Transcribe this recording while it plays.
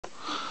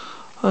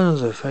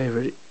Another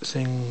favourite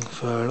thing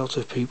for a lot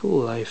of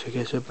people, they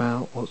forget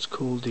about what's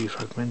called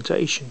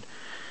defragmentation,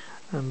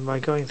 and by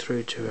going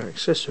through to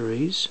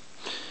accessories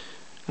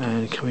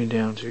and coming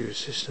down to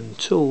system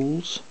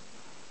tools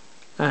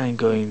and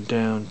going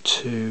down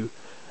to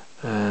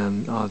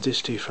our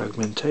disk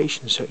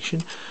defragmentation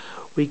section,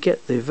 we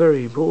get the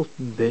very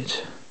important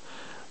bit,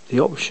 the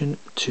option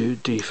to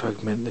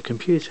defragment the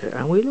computer,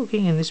 and we're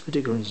looking in this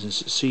particular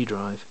instance at C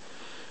drive.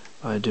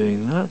 By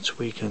doing that,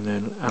 we can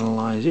then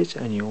analyze it,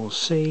 and you will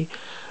see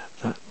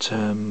that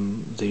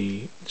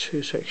the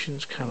two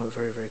sections come up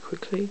very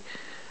quickly,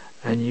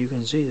 and you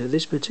can see that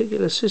this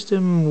particular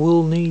system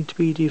will need to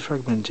be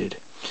defragmented.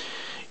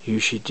 You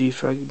should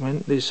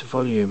defragment this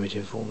volume, it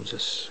informs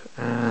us,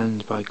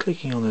 and by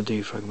clicking on the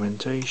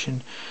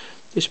defragmentation,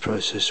 this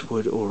process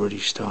would already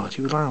start.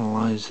 It will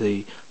analyze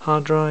the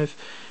hard drive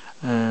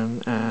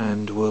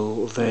and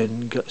will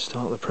then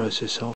start the process off.